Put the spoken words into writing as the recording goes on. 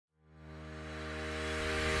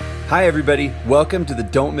Hi, everybody. Welcome to the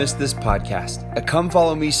Don't Miss This podcast, a Come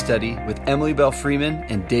Follow Me study with Emily Bell Freeman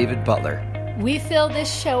and David Butler. We fill this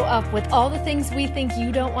show up with all the things we think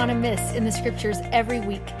you don't want to miss in the scriptures every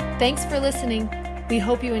week. Thanks for listening. We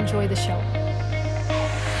hope you enjoy the show.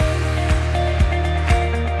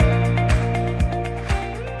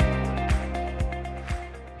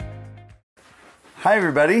 Hi,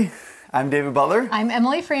 everybody. I'm David Butler. I'm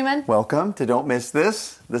Emily Freeman. Welcome to Don't Miss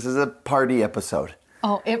This. This is a party episode.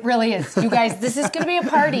 Oh, it really is. You guys, this is going to be a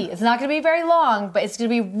party. It's not going to be very long, but it's going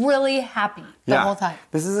to be really happy the whole time.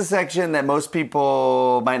 This is a section that most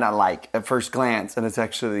people might not like at first glance, and it's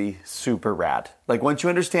actually super rad. Like, once you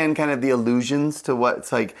understand kind of the allusions to what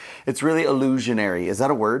it's like, it's really illusionary. Is that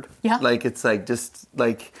a word? Yeah. Like, it's like just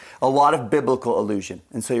like a lot of biblical illusion.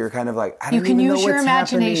 And so you're kind of like, I don't You can even know use your what's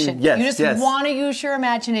imagination. happening. You just want to use your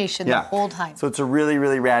imagination the whole time. So it's a really,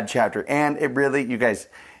 really rad chapter. And it really, you guys,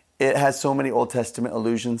 it has so many Old Testament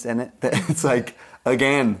allusions in it that it's like,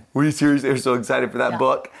 again, we seriously are so excited for that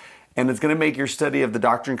book. And it's going to make your study of the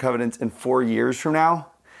Doctrine and Covenants in 4 years from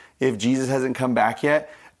now, if Jesus hasn't come back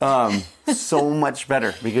yet, so much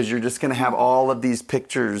better, because you're just going to have all of these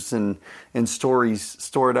pictures and stories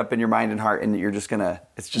stored up in your mind and heart, and you're just going to,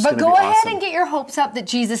 it's just going to be awesome. But go ahead and get your hopes up that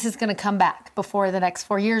Jesus is going to come back before the next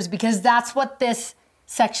 4 years, because that's what this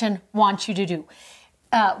section wants you to do.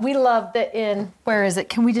 We love that in, where is it?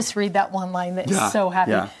 Can we just read that one line that is so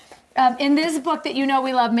happy? Yeah. In this book that you know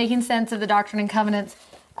we love, Making Sense of the Doctrine and Covenants,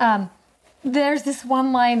 there's this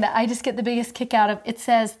one line that I just get the biggest kick out of. It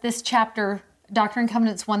says, this chapter, Doctrine and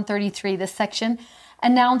Covenants 133, this section,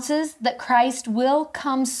 announces that Christ will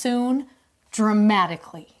come soon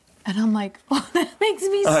dramatically. And I'm like, oh, that makes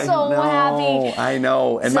me so happy. I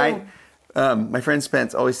know. And my friend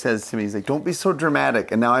Spence always says to me, he's like, don't be so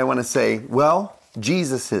dramatic. And now I want to say, well,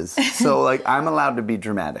 Jesus is. So, like, I'm allowed to be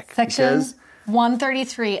dramatic. Section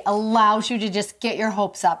 133 allows you to just get your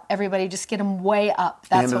hopes up. Everybody, just get them way up.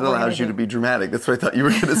 That's and it allows you to be dramatic. That's what I thought you were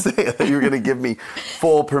going to say. I thought you were going to give me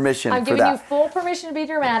full permission for that. I'm giving you full permission to be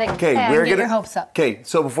dramatic and get your hopes up. Okay,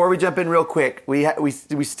 so before we jump in real quick, we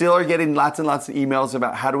still are getting lots and lots of emails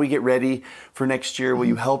about how do we get ready for next year. Will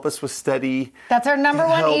you help us with study? That's our number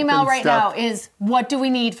one email right now is, what do we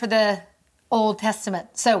need for the Old Testament?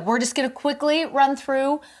 So we're just going to quickly run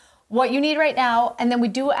through what you need right now, and then we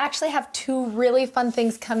do actually have 2 really fun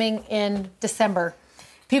things coming in December.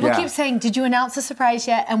 People keep saying, did you announce the surprise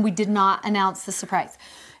yet? And we did not announce the surprise.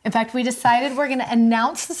 In fact, we decided we're going to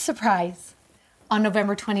announce the surprise on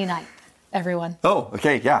November 29th, everyone. Oh,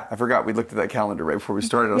 okay, yeah. I forgot. We looked at that calendar right before we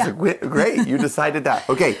started. I was like, great, you decided that.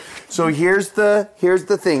 Okay, so here's the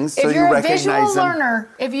things so you recognize them. If you're a visual learner,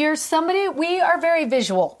 if you're somebody, we are very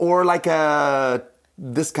visual. Or like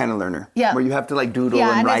this kind of learner, where you have to like doodle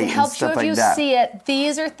and write and stuff like that. It helps you if you see it.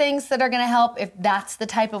 These are things that are going to help if that's the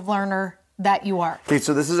type of learner that you are. Okay,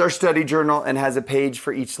 so this is our study journal and has a page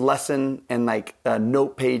for each lesson and like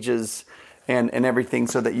note pages and everything,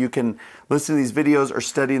 so that you can listen to these videos or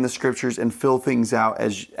study in the scriptures and fill things out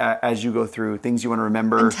as you go through, things you want to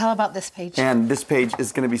remember. And tell about this page. And this page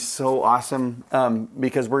is going to be so awesome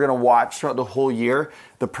because we're going to watch throughout the whole year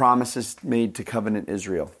the promises made to covenant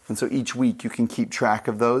Israel. And so each week you can keep track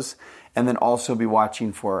of those and then also be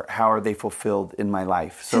watching for how are they fulfilled in my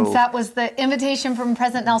life. So, since that was the invitation from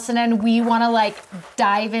President Nelson, and we want to like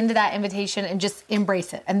dive into that invitation and just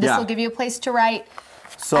embrace it. And this will give you a place to write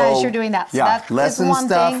as you're doing that. So that lesson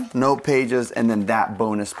stuff, thing. note pages, and then that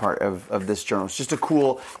bonus part of this journal. It's just a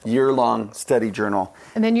cool year-long study journal.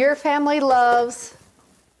 And then your family loves...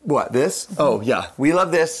 What, this? Oh, yeah. We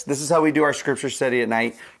love this. This is how we do our scripture study at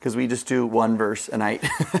night, because we just do one verse a night.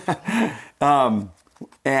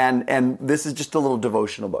 And this is just a little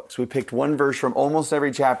devotional book. So we picked one verse from almost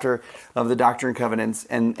every chapter of the Doctrine and Covenants,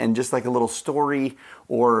 and just like a little story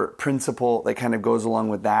or principle that kind of goes along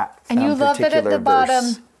with that. And you love it at the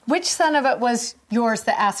bottom. Which son of it was yours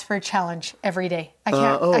that asked for a challenge every day? I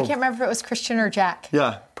can't remember if it was Christian or Jack.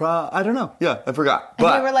 Yeah, I don't know. Yeah, I forgot. And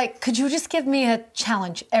they were like, could you just give me a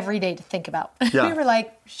challenge every day to think about? Yeah. We were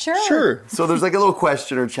like, sure. Sure. So there's like a little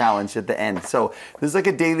question or challenge at the end. So there's like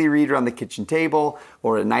a daily read around the kitchen table,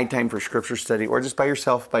 or at nighttime for scripture study, or just by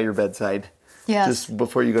yourself by your bedside. Yes. Just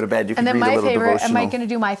before you go to bed, you can read a little devotional. Am I going to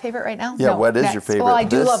do my favorite right now? Yeah, no, what is your favorite? Well, I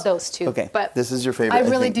do love those too. Okay, but this is your favorite. I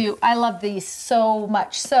really do. I love these so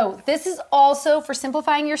much. So this is also for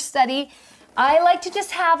simplifying your study. I like to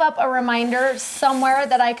just have up a reminder somewhere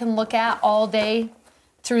that I can look at all day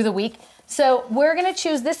through the week. So we're going to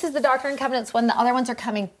choose, this is the Doctrine and Covenants one. The other ones are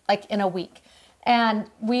coming like in a week. And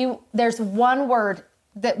there's one word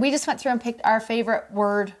that we just went through and picked our favorite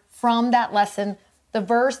word from that lesson, the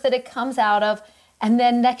verse that it comes out of, And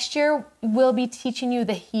then next year, we'll be teaching you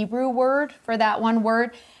the Hebrew word for that one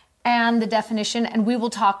word and the definition. And we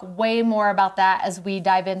will talk way more about that as we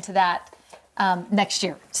dive into that next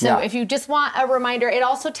year. So if you just want a reminder, it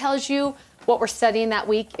also tells you what we're studying that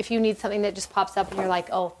week. If you need something that just pops up and you're like,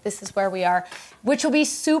 oh, this is where we are, which will be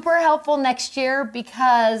super helpful next year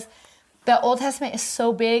because the Old Testament is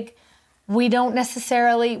so big. We don't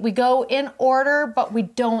necessarily, we go in order, but we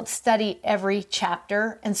don't study every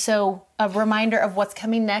chapter. And so a reminder of what's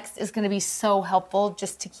coming next is going to be so helpful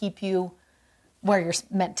just to keep you where you're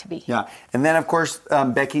meant to be. Yeah. And then, of course,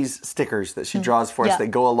 Becky's stickers that she draws for us that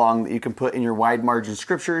go along that you can put in your wide margin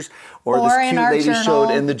scriptures or this cute lady journal. Showed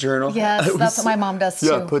in the journal. Yes, that's what my mom does too.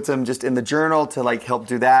 Yeah, puts them just in the journal to like help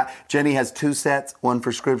do that. Jenny has 2 sets, one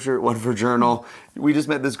for scripture, one for journal. We just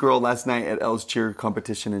met this girl last night at Elle's cheer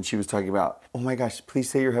competition and she was talking about, oh my gosh, please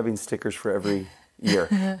say you're having stickers for every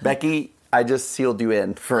year. Becky, I just sealed you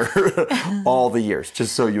in for all the years,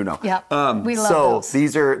 just so you know. Yeah, we love those. So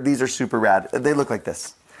these are super rad. They look like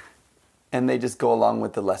this. And they just go along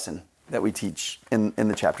with the lesson that we teach in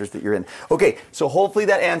the chapters that you're in. Okay, so hopefully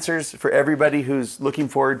that answers for everybody who's looking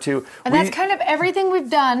forward to. And that's kind of everything we've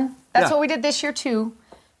done. That's what we did this year too.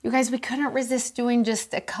 You guys, we couldn't resist doing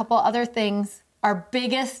just a couple other things. Our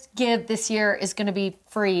biggest give this year is going to be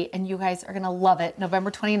free, and you guys are going to love it, November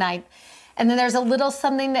 29th. And then there's a little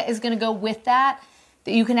something that is going to go with that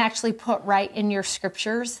you can actually put right in your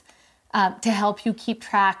scriptures to help you keep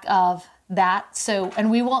track of that. So, and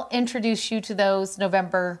we will introduce you to those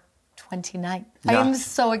November 29th. Yeah. I am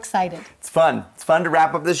so excited. It's fun. It's fun to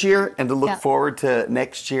wrap up this year and to look forward to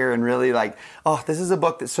next year and really like, oh, this is a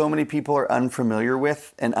book that so many people are unfamiliar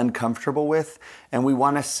with and uncomfortable with. And we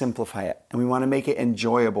want to simplify it and we want to make it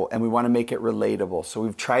enjoyable and we want to make it relatable. So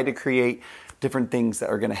we've tried to create different things that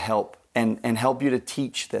are going to help and help you to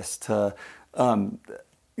teach this to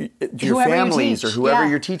your families or whoever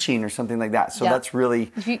you're teaching or something like that. So that's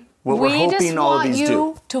really what we're hoping all of these do. We just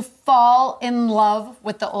want you to fall in love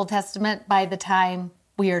with the Old Testament by the time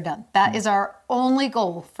we are done. That is our only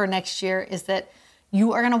goal for next year, is that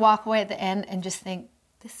you are going to walk away at the end and just think,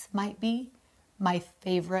 this might be my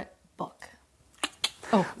favorite book.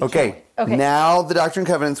 Oh, okay. Now the Doctrine and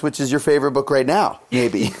Covenants, which is your favorite book right now,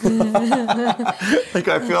 maybe. Like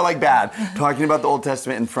I feel like bad talking about the Old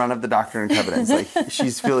Testament in front of the Doctrine and Covenants. Like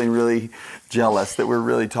she's feeling really jealous that we're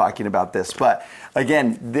really talking about this. But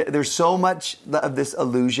again, there's so much of this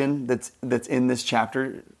allusion that's in this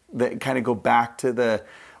chapter that kind of go back to the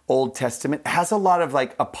Old Testament. It has a lot of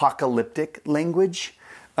like apocalyptic language.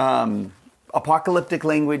 Apocalyptic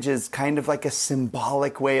language is kind of like a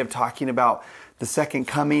symbolic way of talking about the second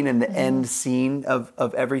coming and the end scene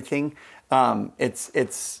of everything. It's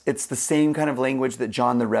the same kind of language that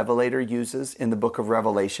John the Revelator uses in the book of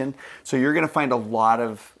Revelation. So you're going to find a lot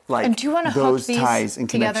of like and do you want to those hook ties these and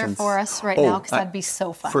together connections for us right now? Because that'd be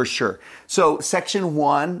so fun. For sure. So section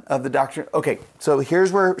 1 of the Doctrine. Okay, so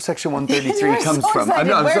here's where section 133 comes from.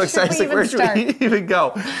 Excited. I'm so excited. Should Where should we even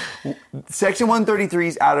go? Section 133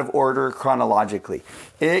 is out of order chronologically.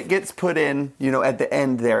 It gets put in, at the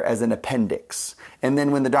end there as an appendix. And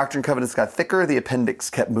then when the Doctrine and Covenants got thicker, the appendix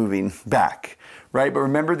kept moving back. Right? But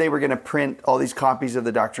remember, they were going to print all these copies of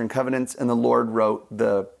the Doctrine and Covenants, and the Lord wrote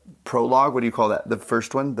the prologue. What do you call that? The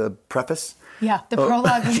first one? The preface? Yeah, the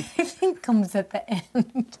prologue, I think, comes at the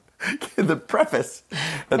end. The preface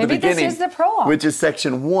at Maybe the beginning. This is the prologue. Which is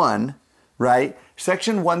section 1, right?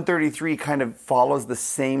 Section 133 kind of follows the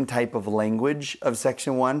same type of language of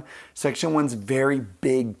section 1. Section 1's very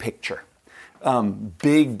big picture.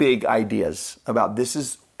 Big ideas about this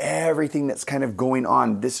is everything that's kind of going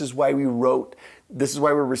on. This is why we wrote. This is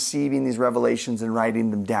why we're receiving these revelations and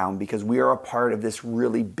writing them down, because we are a part of this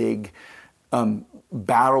really big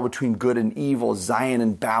battle between good and evil, Zion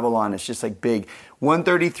and Babylon. It's just like big.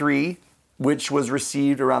 133, which was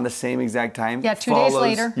received around the same exact time. Yeah, 2 days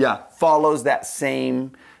later. Yeah, follows that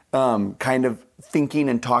same kind of thinking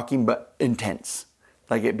and talking, but intense.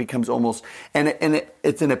 Like it becomes almost, and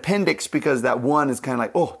it's an appendix because that 1 is kind of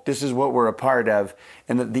like, oh, this is what we're a part of.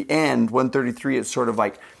 And at the end, 133, it's sort of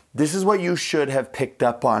like, this is what you should have picked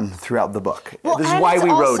up on throughout the book. Well, this is why we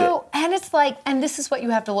wrote it. And it's like, and this is what you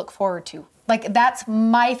have to look forward to. Like that's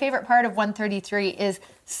my favorite part of 133 is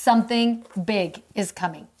something big is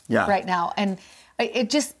coming right now. And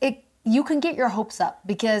you can get your hopes up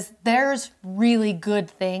because there's really good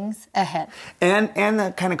things ahead. And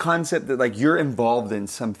that kind of concept that like you're involved in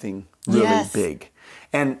something really big.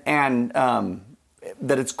 And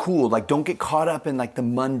that it's cool. Like, don't get caught up in like the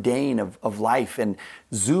mundane of life, and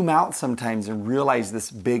zoom out sometimes and realize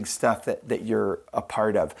this big stuff that you're a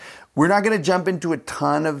part of. We're not going to jump into a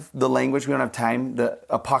ton of the language. We don't have time, the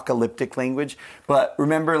apocalyptic language. But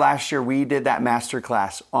remember last year we did that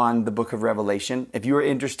masterclass on the book of Revelation. If you are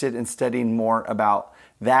interested in studying more about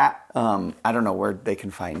that, I don't know where they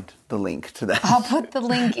can find the link to that. I'll put the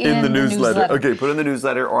link in the newsletter. Okay, put it in the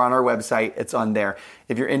newsletter or on our website. It's on there.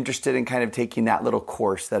 If you're interested in kind of taking that little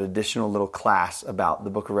course, that additional little class about the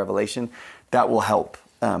book of Revelation, that will help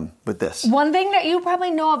with this. One thing that you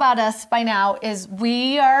probably know about us by now is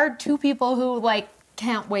we are two people who like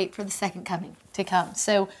can't wait for the second coming to come.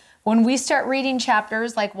 So when we start reading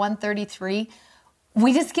chapters like 133,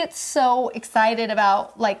 we just get so excited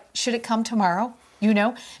about like, should it come tomorrow? You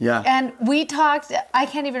know? Yeah. And we talked, I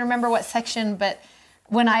can't even remember what section, but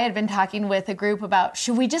when I had been talking with a group about,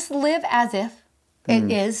 should we just live as if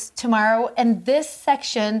it is tomorrow? And this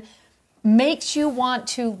section makes you want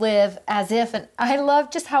to live as if. And I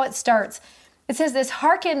love just how it starts. It says this,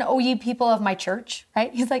 hearken, O ye people of my church,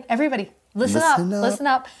 right? He's like, everybody, listen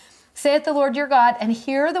up. Saith the Lord your God, and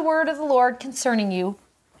hear the word of the Lord concerning you.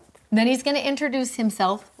 Then he's going to introduce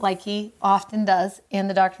himself like he often does in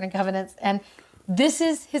the Doctrine and Covenants. And this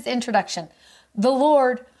is his introduction. The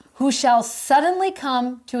Lord who shall suddenly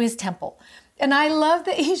come to his temple. And I love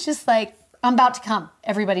that he's just like, I'm about to come,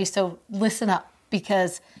 everybody. So listen up,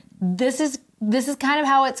 because this is kind of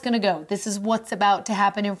how it's going to go. This is what's about to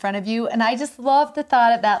happen in front of you. And I just love the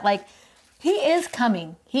thought of that. Like, he is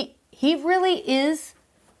coming. He really is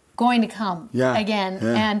going to come again.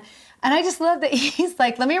 Yeah. And I just love that he's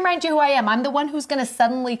like, let me remind you who I am. I'm the one who's going to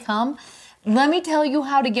suddenly come. Let me tell you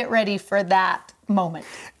how to get ready for that moment.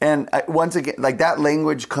 And once again, like that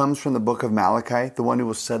language comes from the book of Malachi, the one who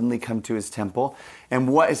will suddenly come to his temple. And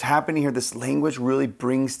what is happening here, this language really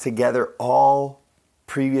brings together all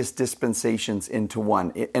previous dispensations into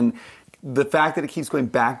one. And the fact that it keeps going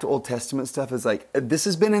back to Old Testament stuff is like, this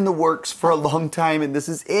has been in the works for a long time, and this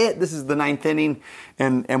is it. This is the ninth inning,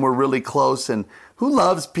 and we're really close. And who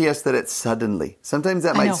loves, P.S., that it's suddenly? Sometimes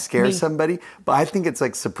that might scare somebody, but I think it's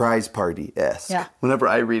like surprise party-esque. Yeah. Whenever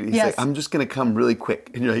I read it, he's like, I'm just going to come really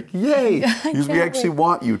quick. And you're like, yay, because we actually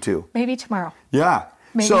want you to. Maybe tomorrow. Yeah.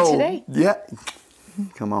 Maybe today. Yeah.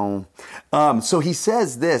 Come on. So he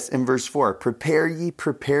says this in verse 4, prepare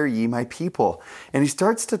ye, my people. And he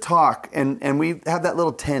starts to talk, and we have that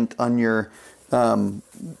little tent on your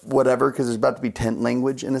whatever, because there's about to be tent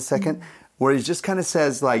language in a second, where he just kind of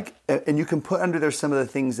says like, and you can put under there some of the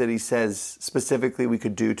things that he says specifically we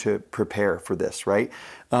could do to prepare for this, right?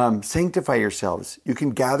 Sanctify yourselves. You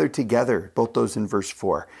can gather together, both those in verse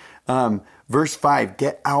 4. Verse 5,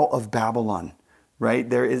 get out of Babylon. Right?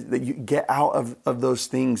 There is that you get out of those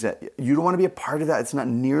things that you don't want to be a part of that. It's not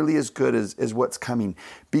nearly as good as what's coming.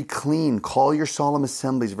 Be clean. Call your solemn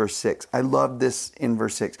assemblies, verse 6. I love this in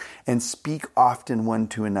verse 6. And speak often one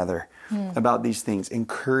to another about these things.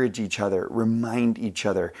 Encourage each other. Remind each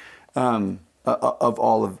other of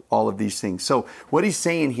all of these things. So what he's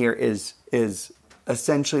saying here is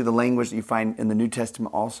essentially the language that you find in the New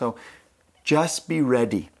Testament also. Just be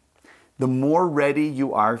ready. The more ready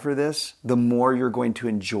you are for this, the more you're going to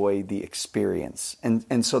enjoy the experience.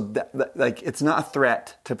 And so that, like, it's not a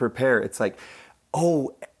threat to prepare. It's like,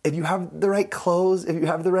 oh, if you have the right clothes, if you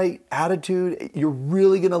have the right attitude, you're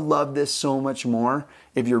really going to love this so much more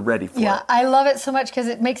if you're ready for it. Yeah, I love it so much because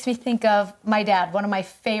it makes me think of my dad. One of my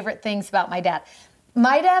favorite things about my dad.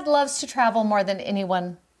 My dad loves to travel more than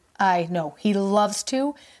anyone I know. He loves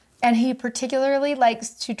to. And he particularly likes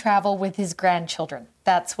to travel with his grandchildren.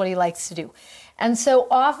 That's what he likes to do. And so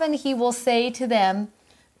often he will say to them,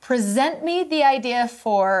 present me the idea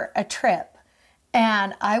for a trip,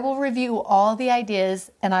 and I will review all the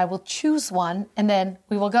ideas, and I will choose one, and then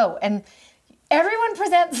we will go. And everyone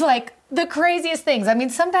presents like the craziest things. I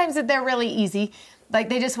mean, sometimes they're really easy. Like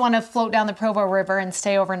they just want to float down the Provo River and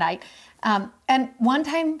stay overnight. And one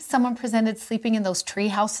time someone presented sleeping in those tree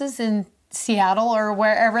houses in Seattle or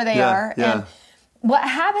wherever they are. Yeah. And what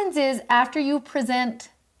happens is after you present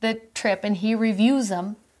the trip and he reviews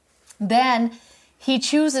them, then he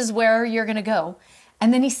chooses where you're going to go.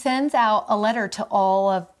 And then he sends out a letter to all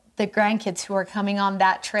of the grandkids who are coming on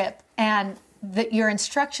that trip. And your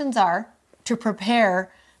instructions are to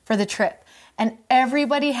prepare for the trip. And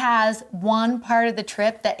everybody has one part of the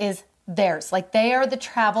trip that is theirs. Like they are the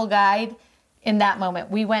travel guide in that moment.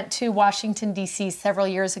 We went to Washington, D.C. several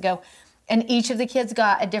years ago. And each of the kids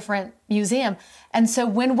got a different museum. And so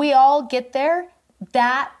when we all get there,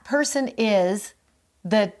 that person is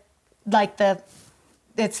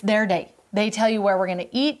it's their day. They tell you where we're going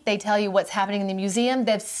to eat. They tell you what's happening in the museum.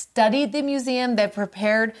 They've studied the museum. They've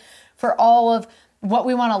prepared for all of what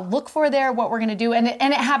we want to look for there, what we're going to do. And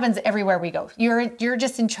it happens everywhere we go. You're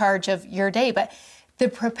just in charge of your day. But the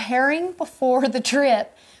preparing before the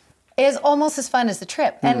trip is almost as fun as the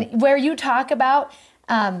trip. And where you talk about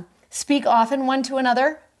speak often one to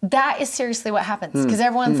another, that is seriously what happens. Because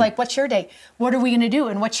everyone's like, what's your day? What are we going to do?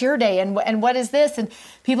 And what's your day? And what is this? And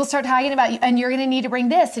people start talking about you, and you're going to need to bring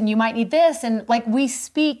this, and you might need this. And like, we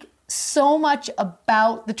speak so much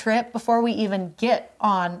about the trip before we even get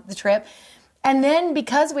on the trip. And then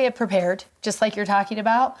because we have prepared, just like you're talking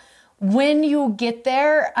about, when you get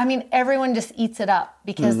there, I mean, everyone just eats it up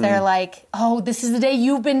because they're like, oh, this is the day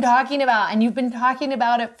you've been talking about, and you've been talking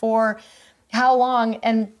about it for how long?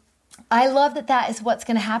 And I love that is what's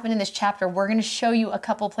going to happen in this chapter. We're going to show you a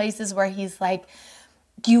couple places where he's like,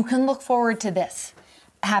 you can look forward to this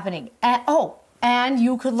happening. And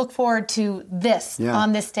you could look forward to this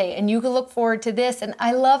on this day. And you could look forward to this. And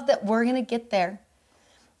I love that we're going to get there.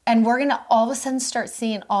 And we're going to all of a sudden start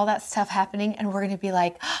seeing all that stuff happening. And we're going to be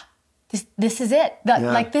like, oh, this is it.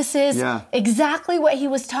 Like, this is exactly what he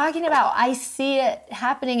was talking about. I see it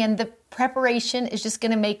happening. And the preparation is just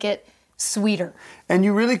going to make it sweeter. And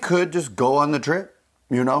you really could just go on the trip,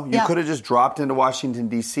 you know? You could have just dropped into Washington,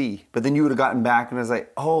 D.C., but then you would have gotten back and it was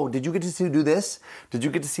like, oh, did you get to do this? Did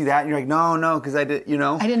you get to see that? And you're like, no, because I didn't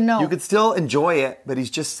know. You could still enjoy it, but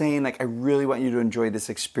he's just saying, like, I really want you to enjoy this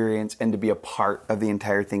experience and to be a part of the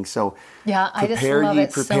entire thing. So I just love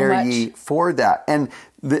it so much. Prepare ye for that. And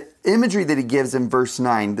the imagery that he gives in verse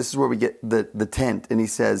 9, this is where we get the tent, and he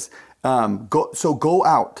says, go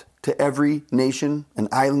out to every nation and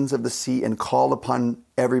islands of the sea and call upon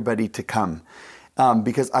everybody to come.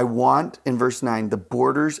 Because I want, in verse 9, the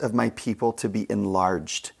borders of my people to be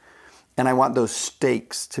enlarged. And I want those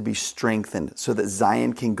stakes to be strengthened so that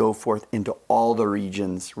Zion can go forth into all the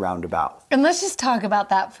regions round about. And let's just talk about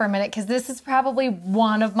that for a minute, because this is probably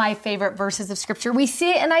one of my favorite verses of Scripture. We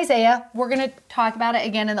see it in Isaiah. We're going to talk about it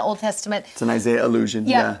again in the Old Testament. It's an Isaiah allusion.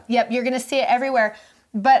 Yep, you're going to see it everywhere.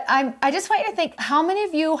 But I just want you to think, how many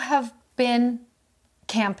of you have been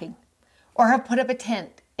camping or have put up a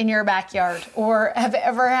tent in your backyard or have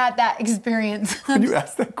ever had that experience? When you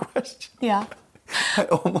asked that question, I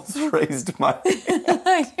almost raised my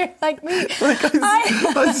hand. You're like me. Like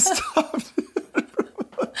I stopped.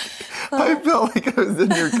 I felt like I was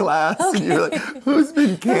in your class, and you're like, who's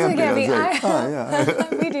been camping? I was like, oh,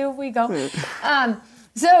 yeah. We go.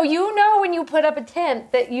 So you know when you put up a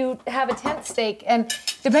tent that you have a tent stake, and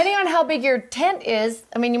depending on how big your tent is,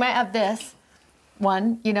 I mean, you might have this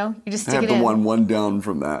one, you just stick it in. I have the one down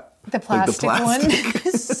from that. The plastic one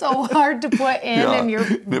is so hard to put in, and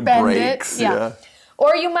you bend breaks, it. Yeah.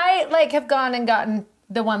 Or you might have gone and gotten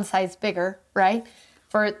the one size bigger, right?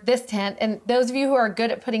 For this tent. And those of you who are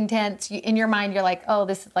good at putting tents, in your mind, you're like, oh,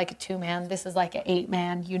 this is like a 2-man. This is like an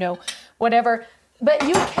 8-man, whatever. But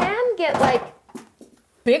you can get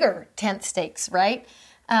bigger tent stakes, right?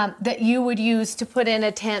 That you would use to put in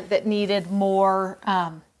a tent that needed more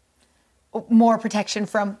protection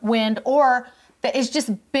from wind, or that is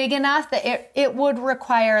just big enough that it would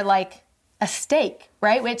require a stake,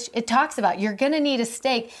 right? Which it talks about. You're going to need a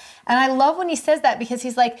stake. And I love when he says that, because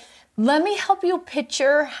he's like, let me help you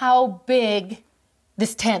picture how big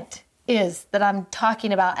this tent is that I'm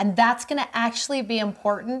talking about. And that's going to actually be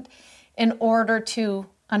important in order to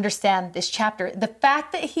understand this chapter. The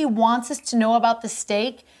fact that he wants us to know about the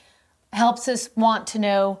stake helps us want to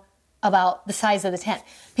know about the size of the tent.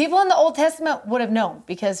 People in the Old Testament would have known,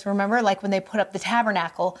 because remember, when they put up the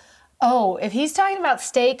tabernacle, if he's talking about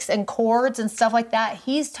stakes and cords and stuff like that,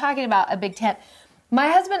 he's talking about a big tent. My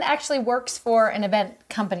husband actually works for an event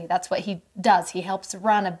company. That's what he does. He helps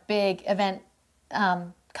run a big event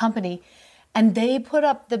company, and they put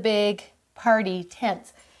up the big party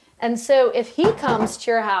tents. And so if he comes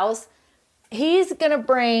to your house, he's going to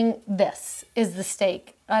bring this is the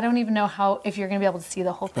stake. I don't even know if you're going to be able to see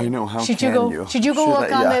the whole thing. I know. How should you go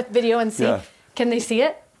look on the video and see? Yeah. Can they see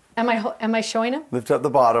it? Am I showing them? Lift up the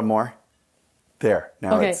bottom more. There.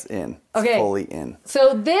 Now it's in. It's fully in.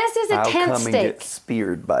 So this is a tent stake. I'll come and get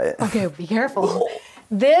speared by it. Okay, be careful.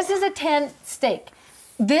 This is a tent stake.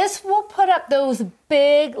 This will put up those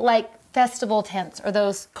big, festival tents or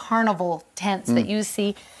those carnival tents that you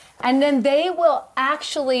see. And then they will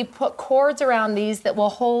actually put cords around these that will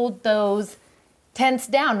hold those tents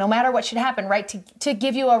down, no matter what should happen, right? To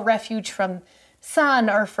give you a refuge from sun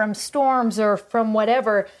or from storms or from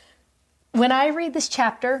whatever. When I read this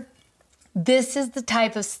chapter, this is the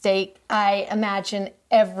type of stake I imagine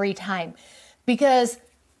every time. Because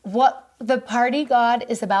what the party God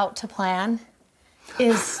is about to plan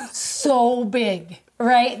is so big,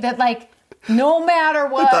 right? That like, no matter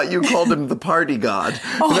what. I thought you called him the party God.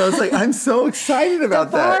 And I was like, I'm so excited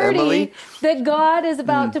about that, Emily. The party that God is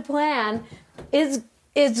about to plan is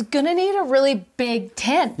going to need a really big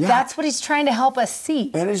tent. Yeah. That's what he's trying to help us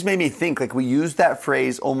see. And it just made me think, like, we use that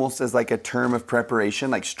phrase almost as like a term of preparation,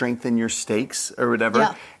 like strengthen your stakes or whatever.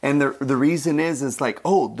 Yeah. And the reason is like,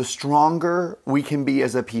 oh, the stronger we can be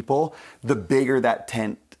as a people, the bigger that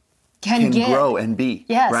tent can grow and be.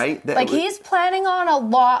 Yes. Right? Like he's planning on a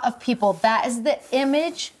lot of people. That is the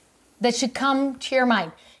image that should come to your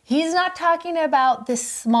mind. He's not talking about this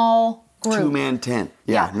small group. 2-man tent.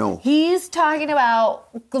 Yeah, no. He's talking about,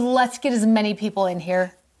 let's get as many people in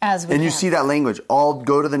here as we can. And you see that language, all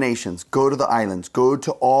go to the nations, go to the islands, go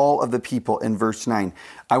to all of the people in verse 9.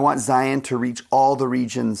 I want Zion to reach all the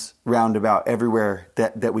regions round about everywhere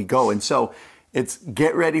that we go. And so it's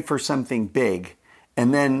get ready for something big.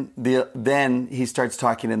 And then he starts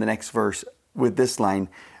talking in the next verse with this line,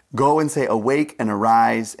 go and say, awake and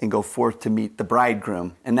arise and go forth to meet the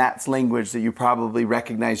bridegroom. And that's language that you probably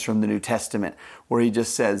recognize from the New Testament, where he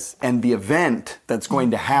just says, and the event that's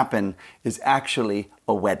going to happen is actually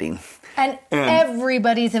a wedding. And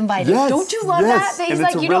everybody's invited. Yes, don't you love that? He's and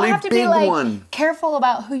like, you don't have to be like careful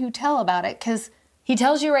about who you tell about it, because he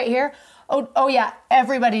tells you right here, oh yeah,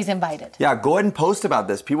 everybody's invited. Yeah, go ahead and post about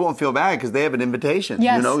this. People won't feel bad because they have an invitation.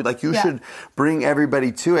 Yes. You know, like you should bring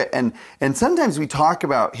everybody to it. And sometimes we talk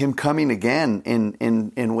about him coming again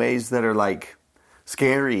in ways that are like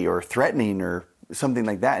scary or threatening or something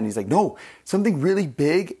like that. And he's like, no, something really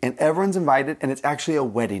big and everyone's invited and it's actually a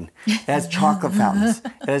wedding. It has chocolate fountains.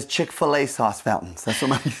 It has Chick-fil-A sauce fountains. That's what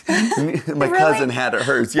my cousin had at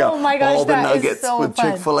hers. Yeah, oh my gosh, all the nuggets so with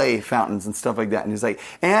fun. Chick-fil-A fountains and stuff like that. And he's like,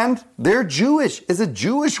 and they're Jewish. It's a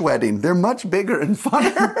Jewish wedding. They're much bigger and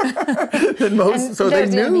funner than most. And so they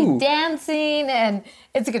knew. There's going to be dancing and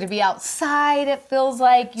it's going to be outside. It feels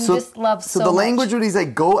like you just love so much. So the language when he's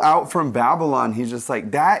like, go out from Babylon, he's just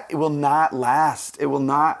like, that will not last. It will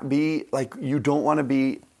not be like, you don't want to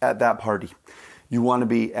be at that party. You want to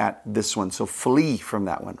be at this one. So flee from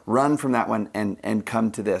that one, run from that one and come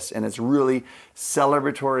to this. And it's really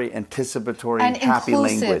celebratory, anticipatory, and happy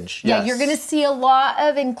inclusive language. Yeah, yes. You're going to see a lot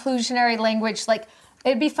of inclusionary language. Like,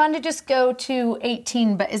 it'd be fun to just go to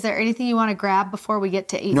 18, but is there anything you want to grab before we get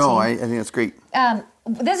to 18? No, I think that's great.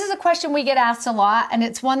 This is a question we get asked a lot, and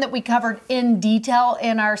it's one that we covered in detail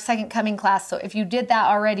in our Second Coming class. So if you did that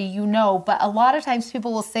already, you know. But a lot of times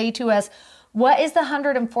people will say to us, what is the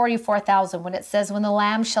 144,000 when it says, when the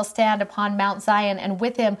Lamb shall stand upon Mount Zion and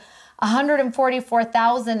with him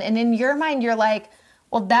 144,000? And in your mind, you're like,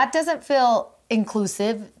 well, that doesn't feel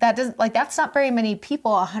inclusive. That doesn't, like, that's not very many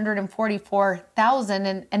people,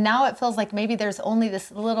 144,000. And now it feels like maybe there's only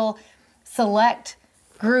this little select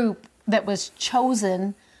group that was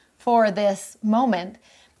chosen for this moment.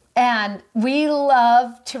 And we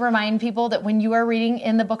love to remind people that when you are reading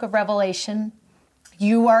in the book of Revelation,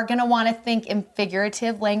 you are going to want to think in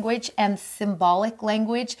figurative language and symbolic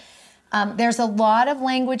language. There's a lot of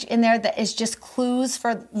language in there that is just clues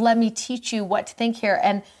for, let me teach you what to think here.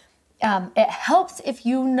 And it helps if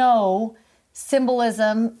you know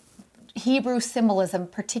symbolism, Hebrew symbolism,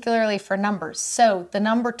 particularly for numbers. So the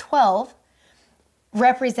number 12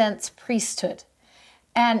 represents priesthood.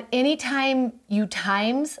 And anytime you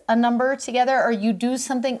times a number together or you do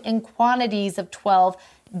something in quantities of 12,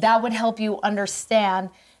 that would help you understand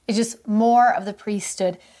it's just more of the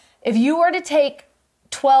priesthood. If you were to take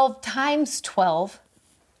 12 times 12,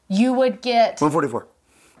 you would get 144.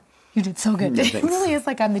 You did so good. Yeah, it really is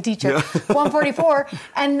like I'm the teacher. Yeah. 144.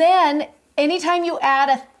 And then anytime you add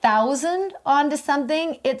 1,000 onto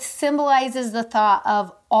something, it symbolizes the thought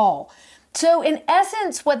of all. So in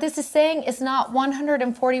essence, what this is saying is not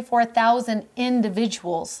 144,000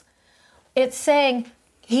 individuals. It's saying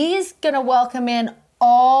he's going to welcome in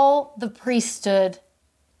all the priesthood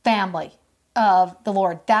family of the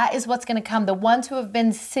Lord. That is what's going to come. The ones who have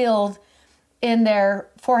been sealed in their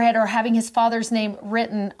forehead or having his Father's name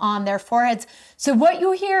written on their foreheads. So what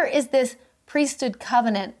you hear is this priesthood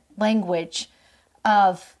covenant language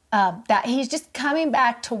of that he's just coming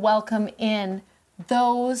back to welcome in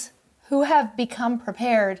those who have become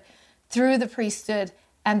prepared through the priesthood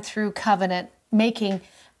and through covenant making.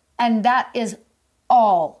 And that is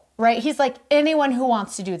all, right? He's like, anyone who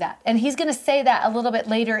wants to do that. And he's going to say that a little bit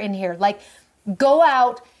later in here. Like, go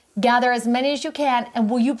out, gather as many as you can, and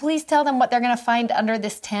will you please tell them what they're going to find under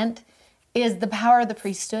this tent is the power of the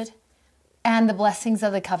priesthood and the blessings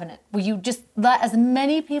of the covenant. Will you just let as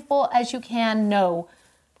many people as you can know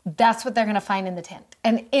that's what they're going to find in the tent?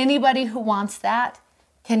 And anybody who wants that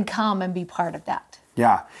can come and be part of that.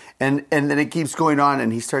 Yeah. And then it keeps going on,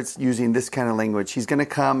 and he starts using this kind of language. He's going to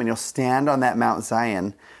come and he'll stand on that Mount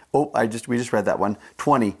Zion. Oh, we just read that one.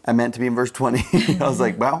 20. I meant to be in verse 20. I was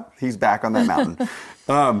like, well, he's back on that mountain.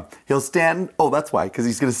 He'll stand. Oh, that's why. Because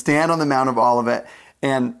he's going to stand on the Mount of Olivet,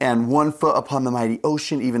 and 1 foot upon the mighty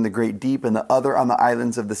ocean, even the great deep, and the other on the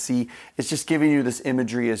islands of the sea. It's just giving you this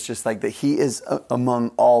imagery. It's just like that he is among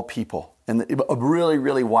all people. And a really,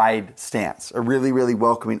 really wide stance, a really, really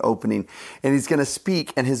welcoming opening. And he's going to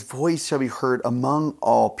speak, and his voice shall be heard among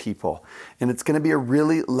all people. And it's going to be a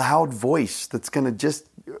really loud voice that's going to just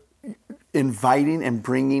inviting and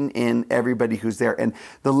bringing in everybody who's there. And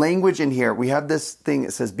the language in here, we have this thing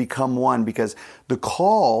that says become one, because the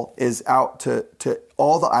call is out to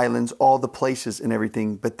all the islands, all the places and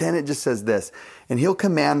everything. But then it just says this, and he'll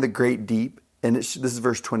command the great deep. And this is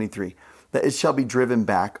verse 23. That it shall be driven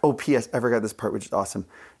back. Oh, P.S. I forgot this part, which is awesome.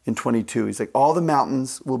 In 22, he's like, all the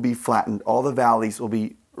mountains will be flattened. All the valleys will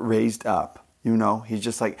be raised up. You know, he's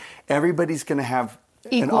just like, everybody's going to have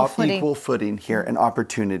equal footing here, an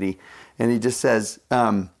opportunity. And he just says,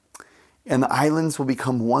 and the islands will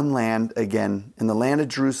become one land again. And the land of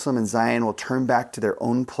Jerusalem and Zion will turn back to their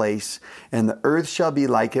own place. And the earth shall be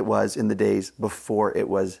like it was in the days before it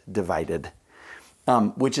was divided.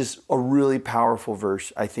 Which is a really powerful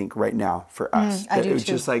verse, I think, right now for us. I do it's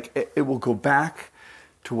too. just like, it will go back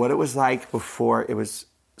to what it was like before it was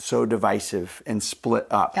so divisive and split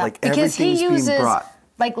up. Yeah, like because he everything's uses being brought.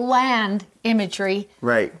 like land imagery.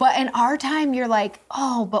 Right. But in our time, you're like,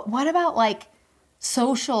 oh, but what about like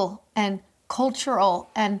social and cultural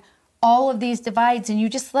and all of these divides? And you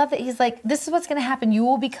just love that he's like, this is what's going to happen. You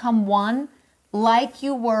will become one like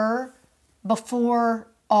you were before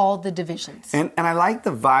all the divisions. And I like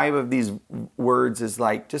the vibe of these words is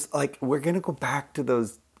like, just like, we're going to go back to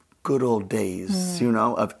those good old days, you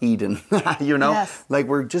know, of Eden, you know, Yes. like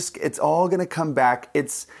it's all going to come back.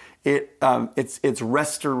 It's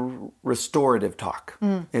restorative talk.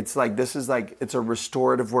 It's like, it's a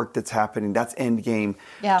restorative work that's happening. That's end game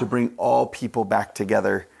to bring all people back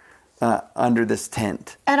together under this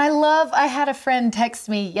tent. And I had a friend text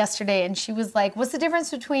me yesterday and she was like, what's the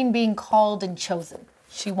difference between being called and chosen?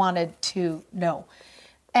 She wanted to know.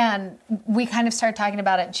 And we kind of started talking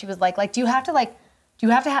about it, and she was like, do you have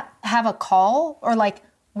to have a call, or like,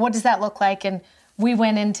 what does that look like? And we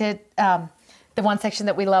went into the one section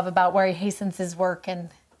that we love about where he hastens his work, and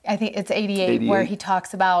I think it's 88. Where he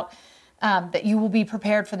talks about that you will be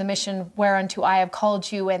prepared for the mission whereunto I have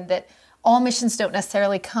called you, and that all missions don't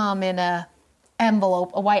necessarily come in a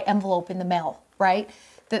white envelope in the mail, right?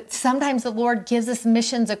 That sometimes the Lord gives us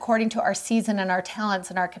missions according to our season and our talents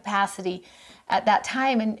and our capacity at that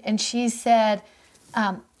time. And she said,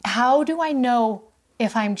 how do I know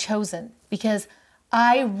if I'm chosen? Because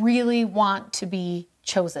I really want to be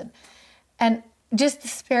chosen. And just the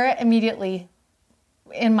Spirit immediately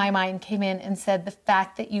in my mind came in and said, the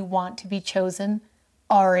fact that you want to be chosen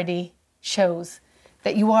already shows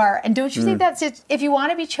that you are. And don't you think that's it? If you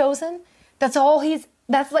want to be chosen, that's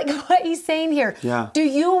like what he's saying here. Yeah. Do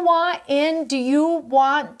you want in? Do you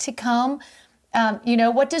want to come?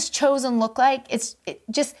 What does chosen look like?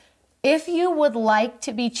 Just, if you would like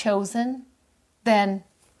to be chosen, then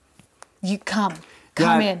you come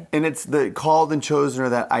in. And it's the called and chosen, or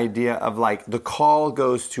that idea of like the call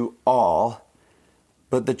goes to all,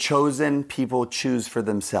 but the chosen people choose for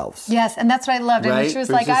themselves. Yes, and that's what I loved. Right? And she was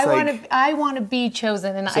It was like, just I want to be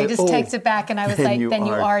chosen. And I just oh, texted back and I was like, then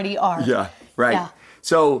you already are. Yeah, right. Yeah.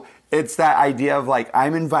 So it's that idea of like,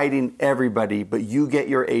 I'm inviting everybody, but you get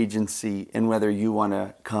your agency in whether you want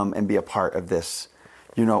to come and be a part of this,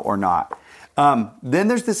 or not. Then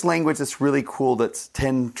there's this language that's really cool. That's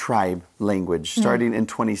 10 tribe language, starting in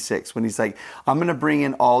 26, when he's like, I'm going to bring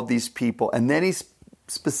in all these people. And then he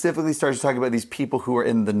specifically starts talking about these people who are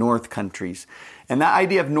in the north countries. And that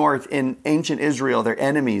idea of north, in ancient Israel, their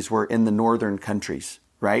enemies were in the northern countries.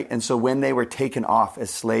 Right? And so when they were taken off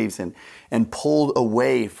as slaves and pulled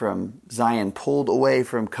away from Zion, pulled away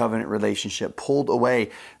from covenant relationship, pulled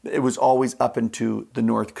away, it was always up into the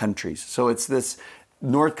north countries. So it's this,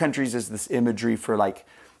 north countries is this imagery for like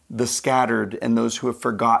the scattered and those who have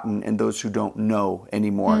forgotten and those who don't know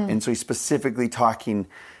anymore. And so he's specifically talking,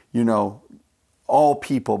 all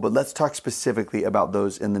people, but let's talk specifically about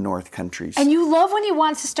those in the north countries. And you love when he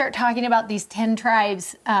wants to start talking about these 10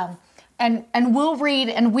 tribes. And we'll read,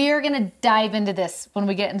 and we are going to dive into this when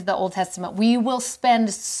we get into the Old Testament. We will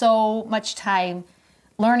spend so much time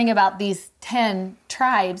learning about these 10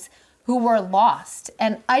 tribes who were lost.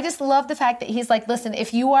 And I just love the fact that he's like, listen,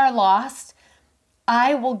 if you are lost,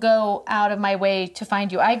 I will go out of my way to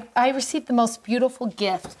find you. I received the most beautiful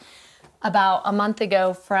gift about a month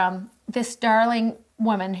ago from this darling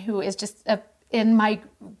woman who is just in my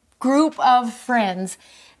group of friends.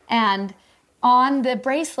 And on the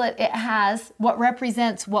bracelet, it has what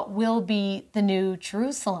represents what will be the new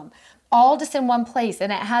Jerusalem, all just in one place.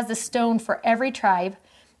 And it has a stone for every tribe,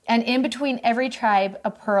 and in between every tribe,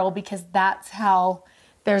 a pearl, because that's how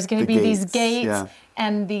there's going to be these gates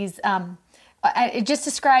and these... it just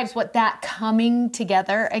describes what that coming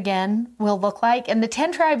together again will look like. And the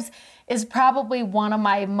 10 tribes is probably one of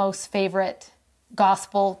my most favorite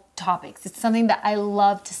gospel topics. It's something that I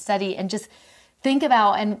love to study and just think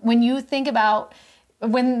about. And when you think about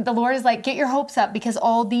when the Lord is like, get your hopes up because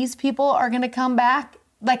all these people are going to come back,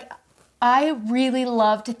 like I really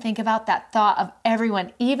love to think about that thought of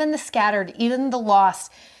everyone, even the scattered, even the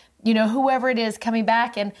lost, you know, whoever it is coming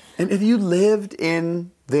back. And if you lived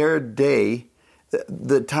in their day,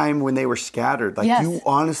 the time when they were scattered, like you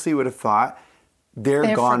honestly would have thought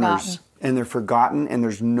they're goners forgotten. And they're forgotten and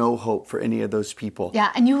there's no hope for any of those people.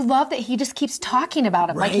 Yeah, and you love that he just keeps talking about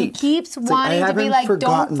them. Right. Like he keeps wanting to be like,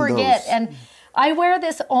 don't forget. Those. And I wear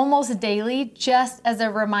this almost daily just as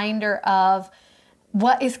a reminder of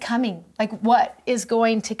what is coming, like what is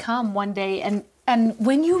going to come one day. And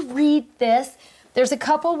when you read this, there's a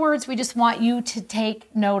couple words we just want you to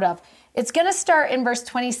take note of. It's going to start in verse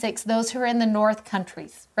 26, those who are in the north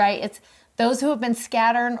countries, right? It's those who have been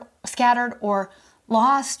scattered or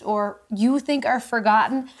lost or you think are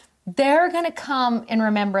forgotten. They're going to come in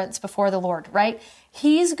remembrance before the Lord, right?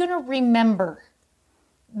 He's going to remember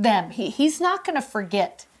them. He's not going to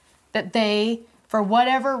forget that they, for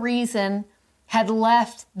whatever reason, had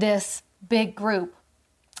left this big group.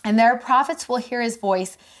 And their prophets will hear his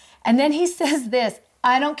voice. And then he says this,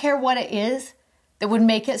 I don't care what it is that would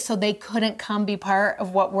make it so they couldn't come be part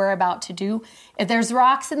of what we're about to do. If there's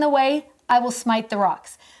rocks in the way, I will smite the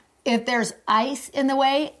rocks. If there's ice in the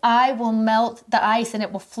way, I will melt the ice and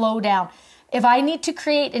it will flow down. If I need to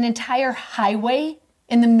create an entire highway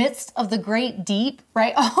in the midst of the great deep,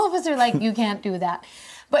 right? All of us are like, you can't do that.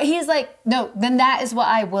 But he's like, no, then that is what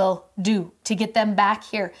I will do to get them back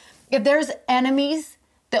here. If there's enemies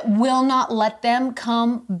that will not let them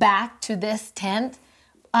come back to this tent,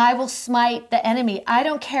 I will smite the enemy. I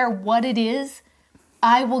don't care what it is.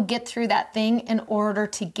 I will get through that thing in order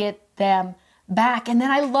to get them back. And then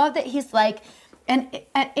I love that he's like, and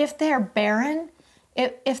if they're barren,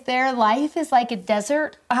 if their life is like a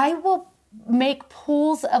desert, I will make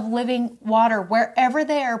pools of living water wherever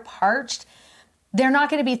they are parched. They're not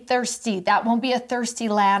going to be thirsty. That won't be a thirsty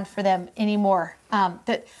land for them anymore.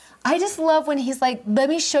 That I just love when he's like, let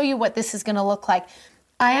me show you what this is going to look like.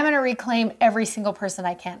 I am going to reclaim every single person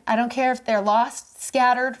I can. I don't care if they're lost,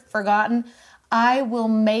 scattered, forgotten. I will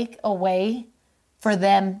make a way for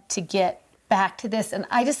them to get back to this. And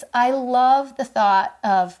I love the thought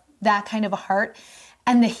of that kind of a heart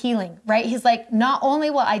and the healing, right? He's like, not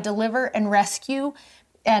only will I deliver and rescue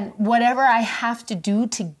and whatever I have to do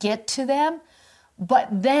to get to them, but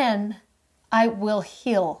then I will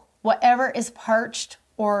heal whatever is parched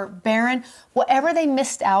or barren, whatever they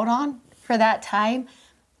missed out on for that time.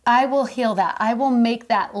 I will heal that. I will make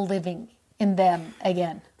that living in them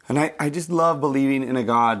again. And I just love believing in a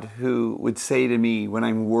God who would say to me when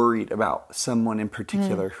I'm worried about someone in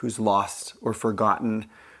particular who's lost or forgotten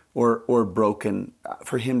or broken,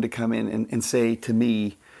 for him to come in and say to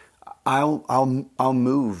me, I'll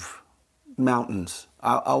move mountains.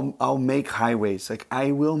 I'll make highways. Like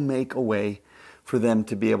I will make a way for them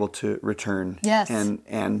to be able to return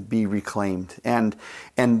and be reclaimed. And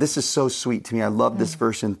this is so sweet to me. I love this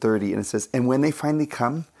verse in 30, and it says, and when they finally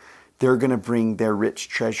come, they're going to bring their rich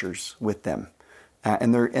treasures with them.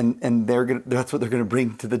 And they're gonna, that's what they're going to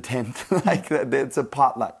bring to the tent. Like it's a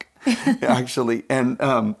potluck, actually. And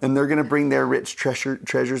they're going to bring their rich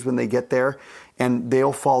treasures when they get there, and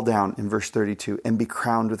they'll fall down in verse 32 and be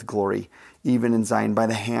crowned with glory, even in Zion, by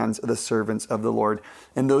the hands of the servants of the Lord.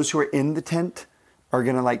 And those who are in the tent are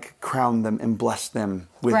going to like crown them and bless them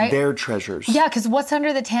with their treasures. Yeah, because what's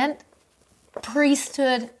under the tent?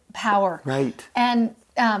 Priesthood power. Right. And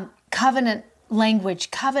covenant language,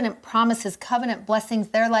 covenant promises, covenant blessings.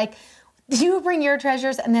 They're like, do you bring your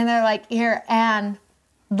treasures? And then they're like, here, and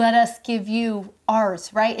let us give you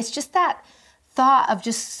ours, right? It's just that thought of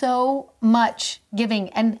just so much giving.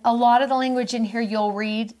 And a lot of the language in here you'll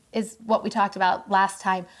read is what we talked about last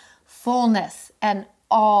time. Fullness and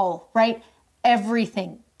all, right?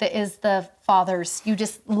 Everything that is the Father's. You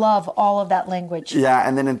just love all of that language. Yeah,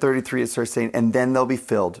 and then in 33 it starts saying, and then they'll be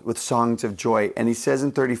filled with songs of joy. And he says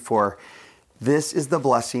in 34, this is the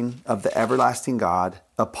blessing of the everlasting God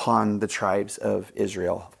upon the tribes of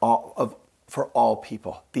Israel, for all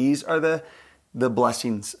people. These are the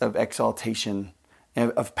blessings of exaltation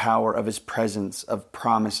of power, of his presence, of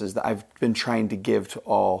promises that I've been trying to give to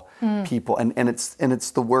all people. And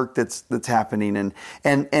it's the work that's happening.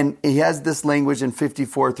 And he has this language in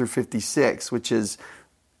 54 through 56, which is,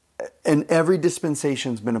 and every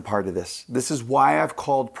dispensation's been a part of this. This is why I've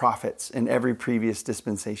called prophets in every previous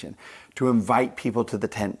dispensation, to invite people to the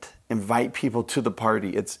tent, invite people to the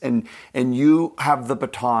party. And you have the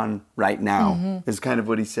baton right now, is kind of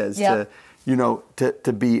what he says,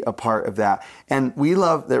 to be a part of that. And we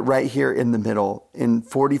love that right here in the middle, in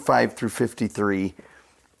 45 through 53,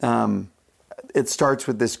 it starts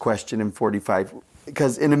with this question in 45,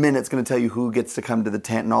 because in a minute it's going to tell you who gets to come to the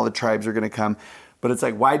tent, and all the tribes are going to come. But it's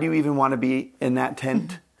like, why do you even want to be in that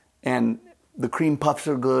tent? And the cream puffs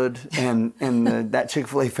are good, and that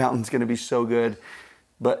Chick-fil-A fountain's going to be so good.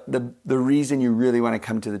 But the reason you really want to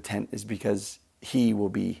come to the tent is because he will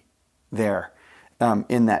be there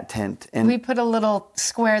in that tent. And we put a little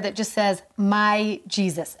square that just says, my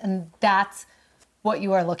Jesus. And that's what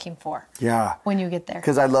you are looking for when you get there.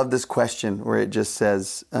 Because I love this question where it just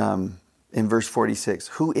says in verse 46,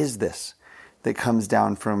 who is this that comes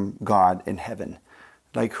down from God in heaven?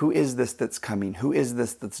 Like, who is this that's coming? Who is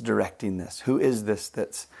this that's directing this? Who is this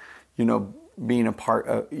that's, being a part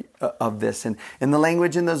of this? And the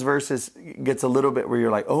language in those verses gets a little bit where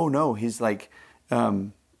you're like, oh no, he's like,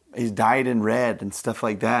 he's dyed in red and stuff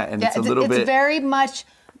like that. And it's a little bit. It's very much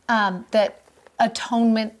that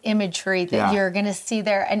atonement imagery that you're going to see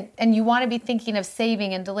there. And you want to be thinking of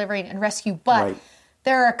saving and delivering and rescue. But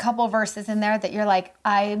there are a couple verses in there that you're like,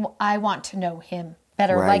 I want to know him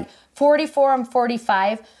better. Like 44 and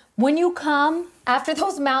 45, when you come, after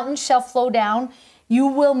those mountains shall flow down, you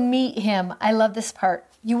will meet him. I love this part.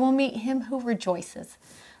 You will meet him who rejoices.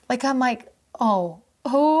 Like, I'm like, oh,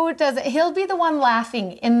 who does it? He'll be the one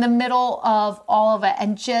laughing in the middle of all of it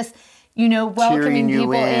and just, welcoming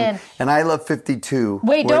people in. And I love 52.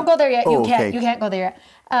 Wait, don't go there yet. You can't go there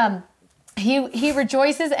yet. He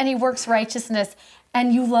rejoices and he works righteousness.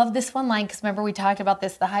 And you love this one line, because remember we talked about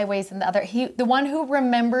this, the highways and the other. The one who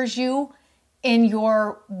remembers you in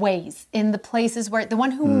your ways, in the places where, the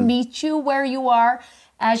one who meets you where you are,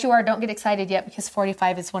 as you are. Don't get excited yet, because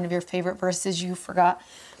 45 is one of your favorite verses you forgot.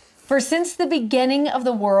 For since the beginning of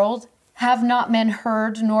the world have not men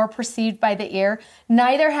heard nor perceived by the ear,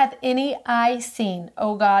 neither hath any eye seen,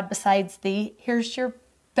 O God, besides thee. Here's your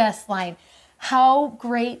best line. How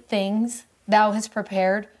great things thou hast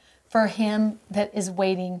prepared for him that is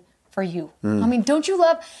waiting for you. I mean, don't you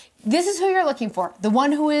love, this is who you're looking for. The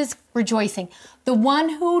one who is rejoicing. The one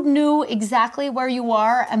who knew exactly where you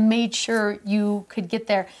are and made sure you could get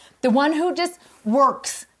there. The one who just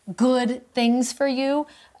works good things for you,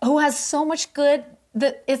 who has so much good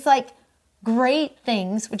that it's like great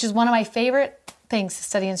things, which is one of my favorite things to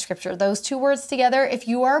study in Scripture. Those two words together, if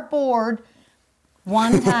you are bored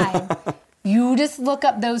one time, you just look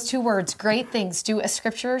up those two words, great things, do a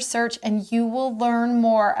Scripture search, and you will learn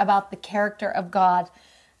more about the character of God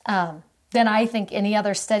than I think any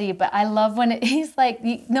other study. But I love when he's like,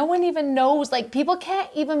 no one even knows, like people can't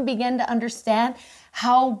even begin to understand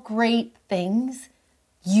how great things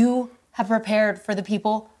you have prepared for the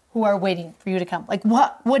people who are waiting for you to come. Like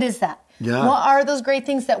what is that? Yeah. What are those great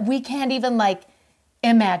things that we can't even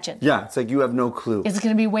imagine? Yeah, it's like you have no clue. It's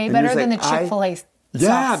going to be way better than the Chick-fil-A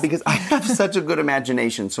Yeah, sauce. because I have such a good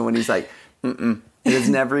imagination. So when he's like, it has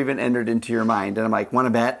never even entered into your mind. And I'm like, want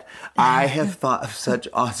to bet? I have thought of such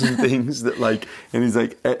awesome things that and he's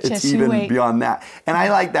like, it's just even beyond that. And I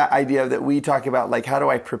like that idea that we talk about, how do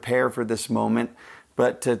I prepare for this moment?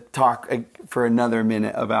 But to talk for another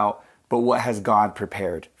minute about, but what has God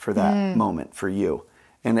prepared for that moment for you?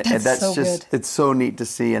 And that's so just, good. it's so neat to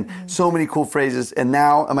see, and so many cool phrases. And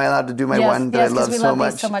now, am I allowed to do my one that I love so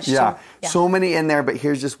much? So much yeah. too. Yeah, so many in there, but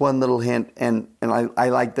here's just one little hint. And I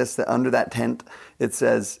like this, that under that tent, it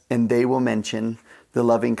says, and they will mention the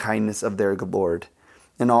loving kindness of their Lord,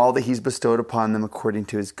 and all that he's bestowed upon them according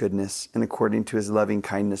to his goodness and according to his loving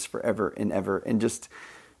kindness forever and ever. And just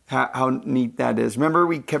how neat that is. Remember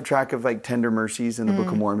we kept track of Tender Mercies in the Book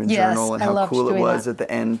of Mormon journal, and how cool it was at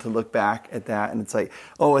the end to look back at that. And it's like,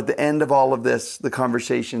 at the end of all of this, the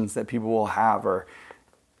conversations that people will have are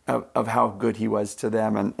of how good he was to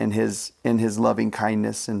them, and in his loving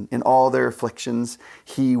kindness, and in all their afflictions,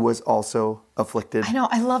 he was also afflicted. I know.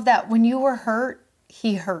 I love that. When you were hurt,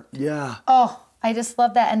 he hurt. Yeah. Oh, I just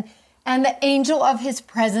love that. And the angel of his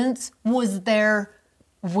presence was there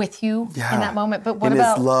with you in that moment. But what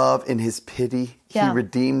about his love and his pity? He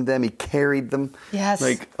redeemed them. He carried them. Yes. I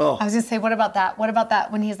was going to say, what about that? What about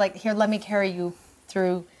that when he's like, here, let me carry you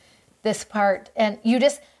through this part? And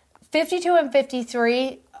 52 and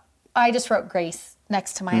 53, I just wrote grace.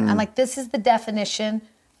 next to mine. I'm like, this is the definition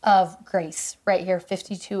of grace right here,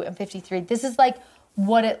 52 and 53. This is like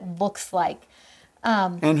what it looks like.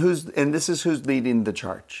 And this is who's leading the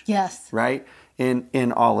charge. Yes. Right?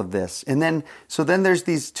 In all of this. And then there's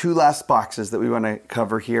these two last boxes that we want to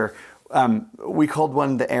cover here. We called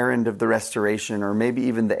one the errand of the restoration, or maybe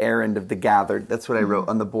even the errand of the gathered. That's what I wrote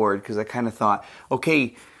on the board, because I kind of thought,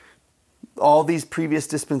 okay, all these previous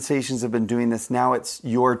dispensations have been doing this. Now it's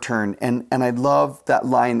your turn. And I love that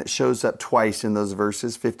line that shows up twice in those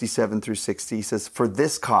verses, 57 through 60. He says, for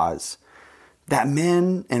this cause, that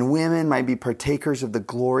men and women might be partakers of the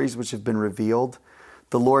glories which have been revealed,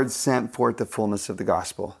 the Lord sent forth the fullness of the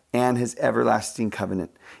gospel and his everlasting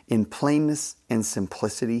covenant in plainness and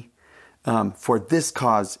simplicity. For this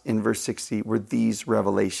cause, in verse 60, were these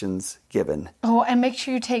revelations given. Oh, and make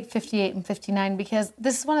sure you take 58 and 59, because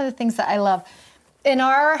this is one of the things that I love. In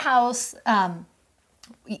our house,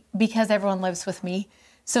 because everyone lives with me,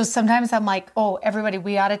 so sometimes I'm like, oh, everybody,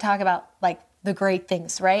 we ought to talk about like the great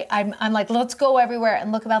things, right? I'm like, let's go everywhere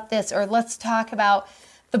and look about this, or let's talk about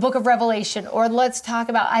the book of Revelation, or let's talk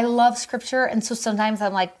about, I love scripture. And so sometimes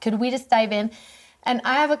I'm like, could we just dive in? And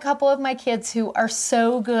I have a couple of my kids who are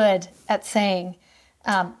so good at saying,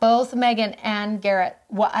 both Megan and Garrett,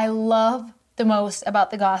 what I love the most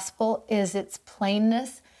about the gospel is its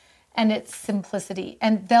plainness and its simplicity.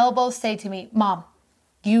 And they'll both say to me, Mom,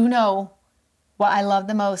 you know what I love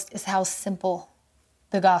the most is how simple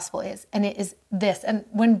the gospel is. And it is this. And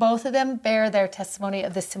when both of them bear their testimony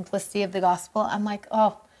of the simplicity of the gospel, I'm like,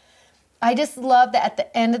 oh, I just love that at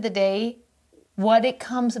the end of the day, what it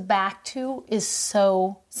comes back to is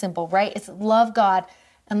so simple, right? It's love God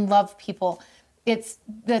and love people. It's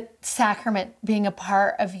the sacrament being a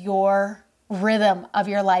part of your rhythm of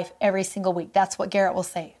your life every single week. That's what Garrett will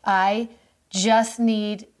say. I just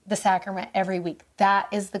need the sacrament every week. That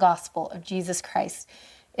is the gospel of Jesus Christ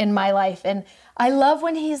in my life. And I love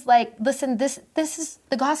when he's like, listen, this is,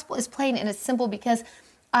 the gospel is plain and it's simple because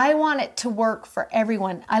I want it to work for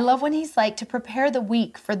everyone. I love when he's like, to prepare the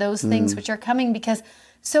weak for those things which are coming, because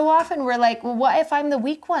so often we're like, well, what if I'm the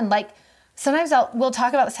weak one? Like sometimes we'll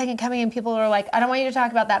talk about the second coming and people are like, I don't want you to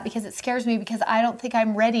talk about that because it scares me because I don't think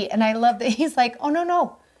I'm ready. And I love that he's like, oh,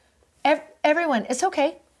 no. Everyone, it's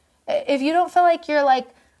okay. If you don't feel like you're like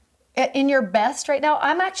in your best right now,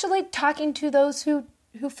 I'm actually talking to those who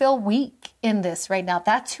feel weak in this right now.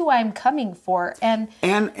 That's who I'm coming for. And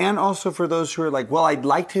also for those who are like, well, I'd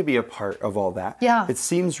like to be a part of all that. Yeah. It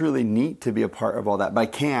seems really neat to be a part of all that, but I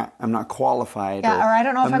can't. I'm not qualified. Yeah, or I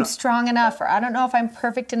don't know if I'm strong enough, or I don't know if I'm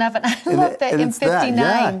perfect enough. And I love that in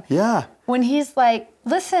 59. Yeah. When he's like,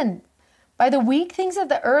 listen, by the weak things of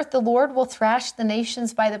the earth, the Lord will thrash the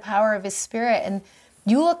nations by the power of his Spirit. And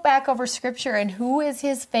you look back over Scripture, and who is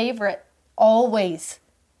his favorite always?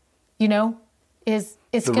 You know, it's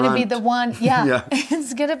going to be the one. Yeah.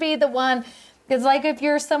 It's going to be the one. It's like if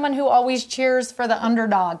you're someone who always cheers for the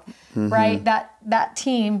underdog, right? That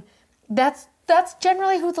team, that's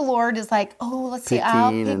generally who the Lord is like, oh, let's see,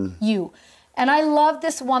 I'll pick you. And I love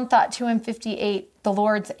this one thought too in 58, the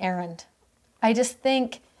Lord's errand. I just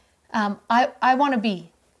think I want to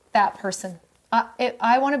be that person.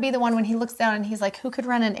 I want to be the one when he looks down and he's like, who could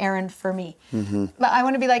run an errand for me? But I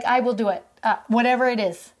want to be like, I will do it. Whatever it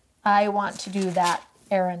is, I want to do that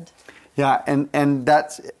errand. Yeah, and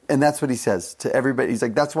that's what he says to everybody. He's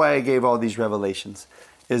like, that's why I gave all these revelations,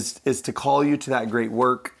 is to call you to that great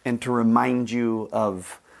work and to remind you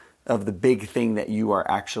of the big thing that you are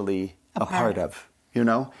actually a part of, you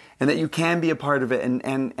know, and that you can be a part of it.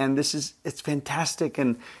 And this is, it's fantastic,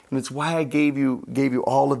 and it's why I gave you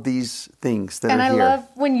all of these things that are here. And I love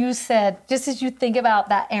when you said, just as you think about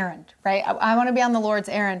that errand, right? I want to be on the Lord's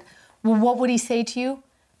errand. Well, what would he say to you?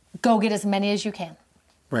 Go get as many as you can.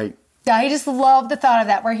 Right. I just love the thought of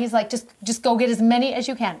that, where he's like, just go get as many as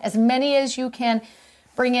you can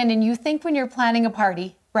bring in. And you think when you're planning a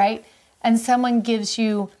party, right? And someone gives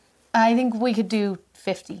you, I think we could do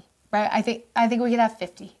 50, right? I think we could have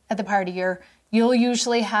 50 at the party. You'll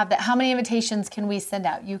usually have that. How many invitations can we send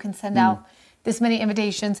out? You can send out this many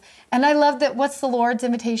invitations. And I love that. What's the Lord's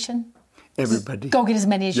invitation? Everybody. Go get as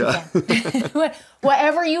many as you can.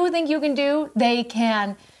 Whatever you think you can do, they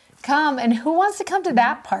can come. And who wants to come to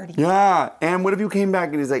that party? Yeah. And what if you came back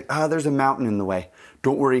and he's like, there's a mountain in the way.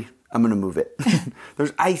 Don't worry, I'm going to move it.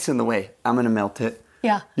 There's ice in the way. I'm going to melt it.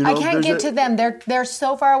 Yeah. You know, I can't get to them. They're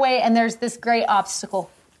so far away, and there's this great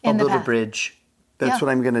obstacle in the path. I'll build a bridge. That's what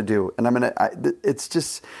I'm going to do. And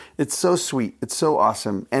it's so sweet. It's so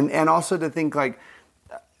awesome. And also to think like,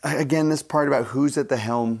 again, this part about who's at the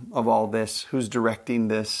helm of all this, who's directing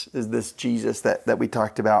this, is this Jesus that we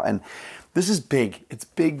talked about. And this is big. It's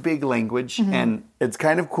big language. And it's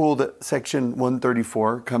kind of cool that section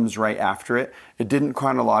 134 comes right after it. It didn't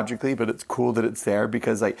chronologically, but it's cool that it's there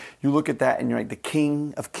because like you look at that and you're like, the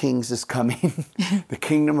King of Kings is coming. The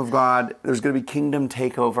kingdom of God. There's going to be kingdom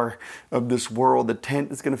takeover of this world. The tent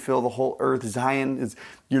is going to fill the whole earth. Zion is,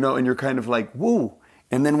 and you're kind of like, whoa.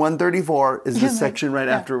 And then 134 is the section right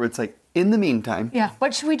after where it's like, in the meantime. Yeah.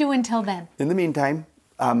 What should we do until then? In the meantime,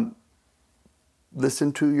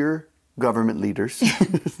 listen to your government leaders.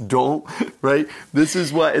 Don't, right? This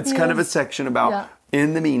is what, it's kind of a section about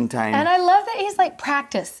in the meantime. And I love that he's like,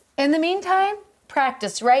 practice. In the meantime,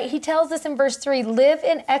 practice, right? He tells us in verse 3, live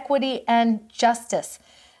in equity and justice.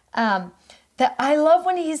 That I love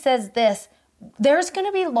when he says this, there's going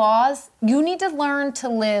to be laws. You need to learn to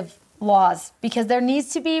live laws because there needs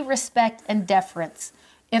to be respect and deference.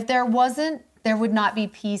 If there wasn't, there would not be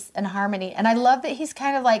peace and harmony. And I love that he's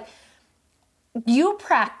kind of like, you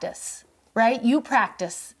practice, right? You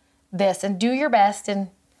practice this and do your best. And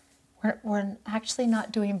we're actually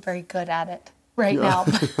not doing very good at it right now.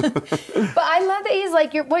 But I love that he's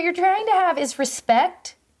like, what you're trying to have is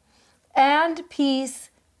respect and peace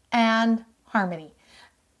and harmony,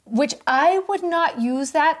 which I would not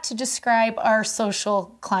use that to describe our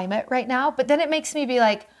social climate right now. But then it makes me be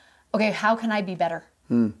like, okay, how can I be better?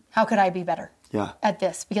 How could I be better at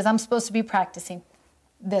this? Because I'm supposed to be practicing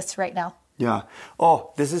this right now. Yeah.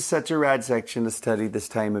 Oh, this is such a rad section to study this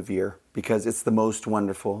time of year because it's the most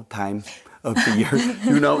wonderful time of the year,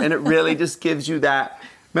 and it really just gives you that.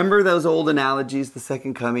 Remember those old analogies, the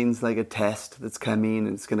second coming's like a test that's coming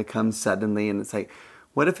and it's going to come suddenly. And it's like,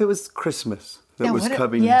 what if it was Christmas that was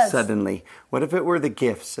coming suddenly? What if it were the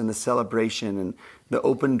gifts and the celebration and the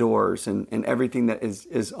open doors and everything that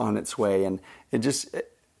is on its way? And it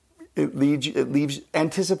leaves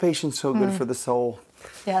anticipation so good for the soul.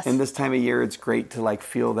 Yes. And this time of year, it's great to like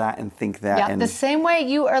feel that and think that. Yeah, the same way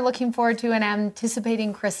you are looking forward to and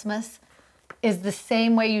anticipating Christmas is the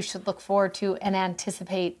same way you should look forward to and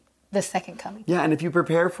anticipate the second coming. Yeah, and if you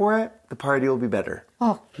prepare for it, the party will be better.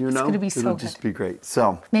 Oh, it's going to be so good. It'll just be great.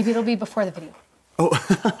 So maybe it'll be before the video. Oh,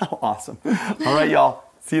 awesome. All right, y'all.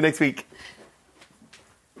 See you next week.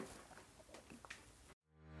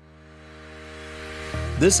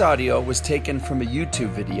 This audio was taken from a YouTube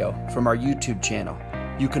video from our YouTube channel.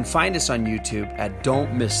 You can find us on YouTube at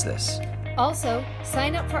Don't Miss This. Also,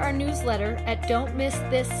 sign up for our newsletter at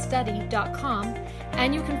don'tmissthisstudy.com,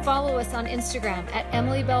 and you can follow us on Instagram at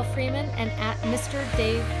Emily Bell Freeman and at Mr.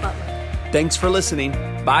 Dave Butler. Thanks for listening.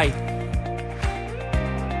 Bye.